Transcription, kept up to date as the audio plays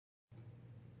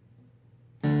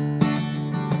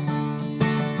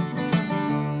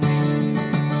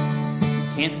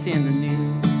can't stand the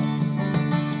news.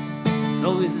 It's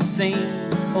always the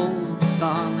same old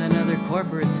song, another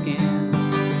corporate scam.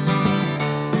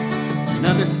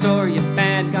 Another story of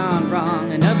bad gone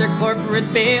wrong, another corporate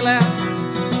bailout,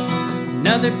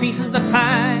 another piece of the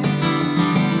pie.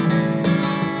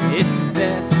 It's the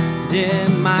best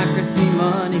democracy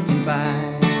money can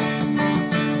buy.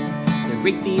 They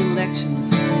rig the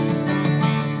elections,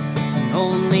 and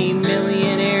only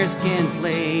millionaires can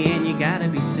play, and you gotta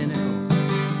be cynical.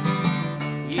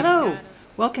 Hello,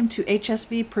 welcome to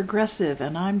HSV Progressive,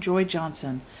 and I'm Joy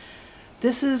Johnson.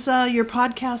 This is your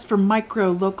podcast for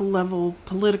micro, local level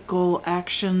political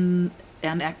action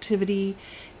and activity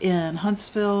in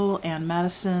Huntsville and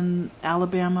Madison,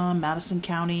 Alabama, Madison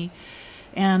County,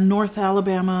 and North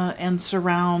Alabama and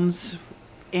surrounds,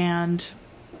 and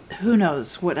who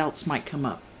knows what else might come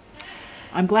up.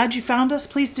 I'm glad you found us.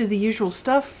 Please do the usual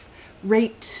stuff.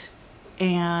 Rate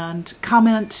and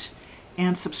comment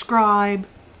and subscribe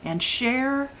and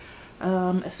share,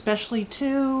 especially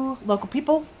to local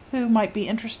people who might be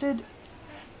interested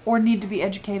or need to be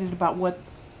educated about what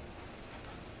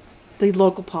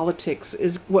local politics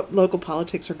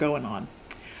are going on.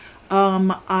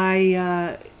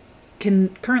 I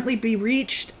can currently be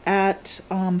reached at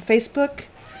Facebook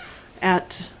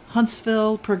at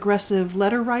Huntsville Progressive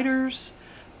Letter Writers.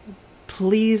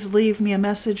 Please leave me a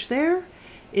message there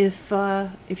if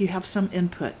you have some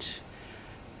input.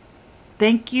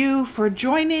 Thank you for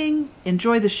joining.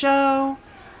 Enjoy the show.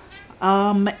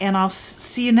 And I'll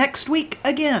see you next week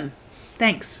again.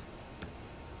 Thanks.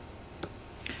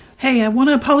 Hey, I want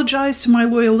to apologize to my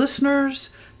loyal listeners.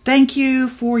 Thank you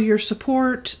for your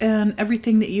support and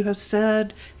everything that you have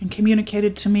said and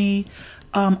communicated to me.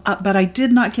 But I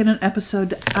did not get an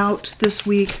episode out this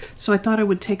week, so I thought I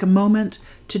would take a moment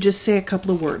to just say a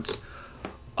couple of words.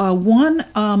 One,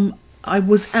 I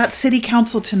was at City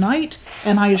Council tonight,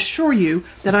 and I assure you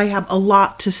that I have a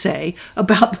lot to say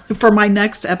for my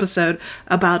next episode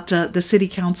about the City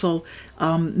Council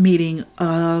meeting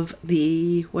of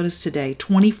the, what is today,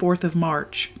 24th of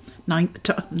March,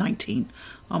 19,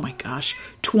 oh my gosh,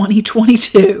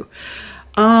 2022.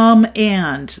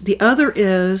 And the other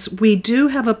is, we do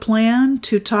have a plan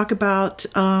to talk about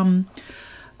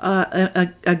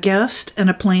a guest and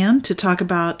a plan to talk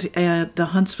about the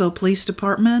Huntsville Police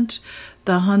Department,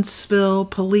 the Huntsville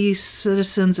Police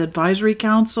Citizens Advisory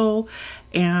Council,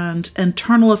 and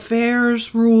internal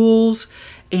affairs rules,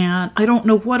 and I don't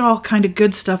know what all kind of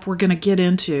good stuff we're going to get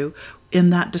into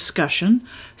in that discussion.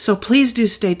 So please do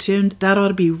stay tuned. That ought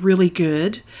to be really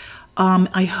good.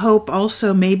 I hope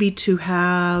also maybe to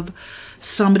have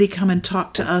somebody come and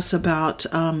talk to us about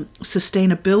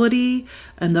sustainability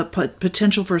and the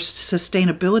potential for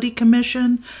Sustainability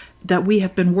Commission that we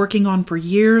have been working on for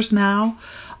years now.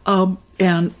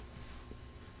 And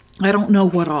I don't know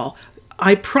what all.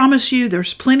 I promise you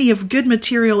there's plenty of good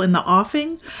material in the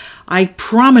offing. I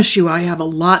promise you I have a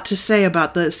lot to say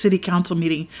about the City Council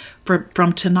meeting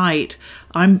from tonight.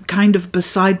 I'm kind of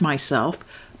beside myself,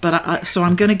 but so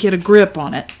I'm going to get a grip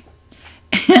on it.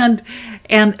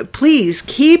 And please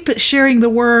keep sharing the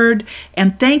word,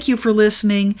 and thank you for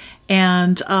listening,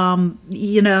 and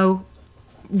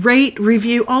rate,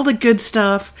 review, all the good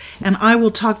stuff, and I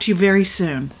will talk to you very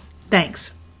soon.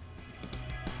 Thanks.